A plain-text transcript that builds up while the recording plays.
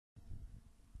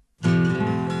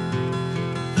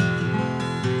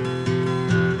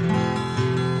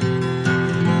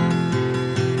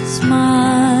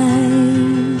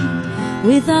smile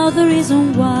without the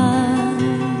reason why.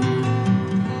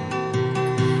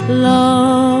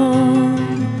 Love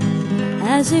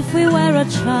as if we were a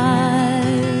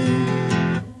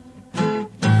child.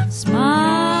 Smile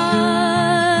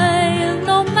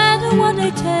no matter what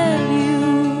they tell you.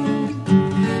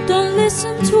 Don't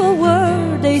listen to a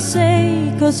word they say,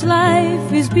 'cause life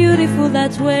is beautiful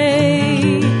that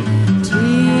way.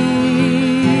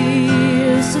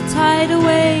 Tears, a tidal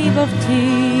wave of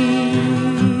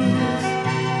tears,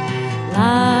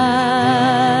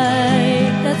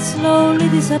 light that slowly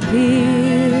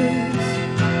disappears.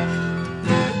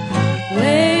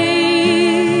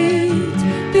 Wait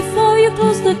before you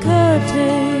close the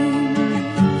curtain.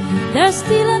 There's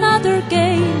still another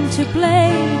game to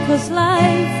play, 'cause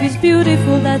life is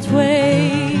beautiful that way.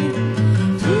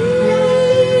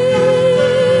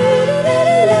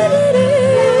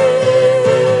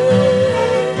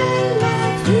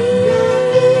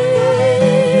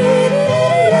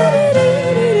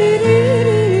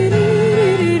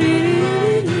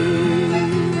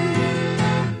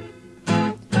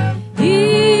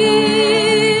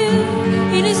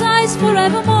 In his eyes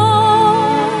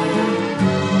forevermore,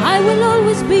 I will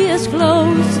always be as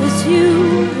close as you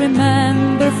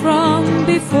remember from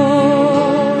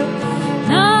before.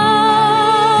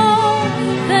 Now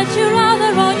that you're out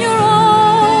there on your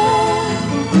own,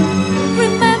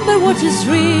 remember what is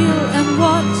real, and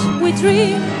what we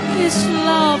dream is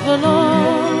love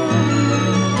alone.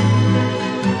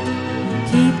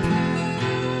 Keep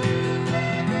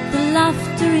the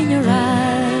laughter in your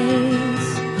eyes.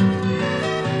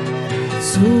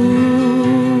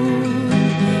 Soon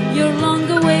your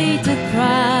long-awaited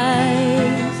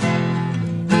prize.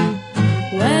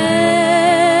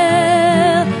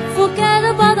 Well, forget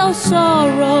about our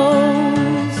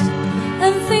sorrows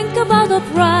and think about a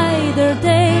brighter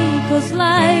day, 'cause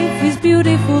life is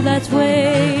beautiful that way.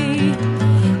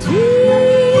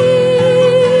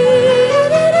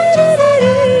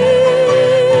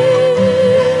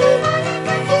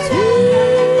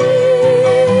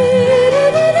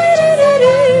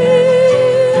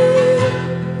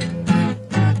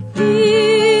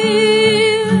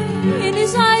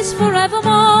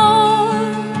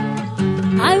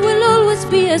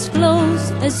 As close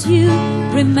as you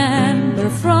remember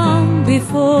from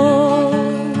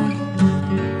before.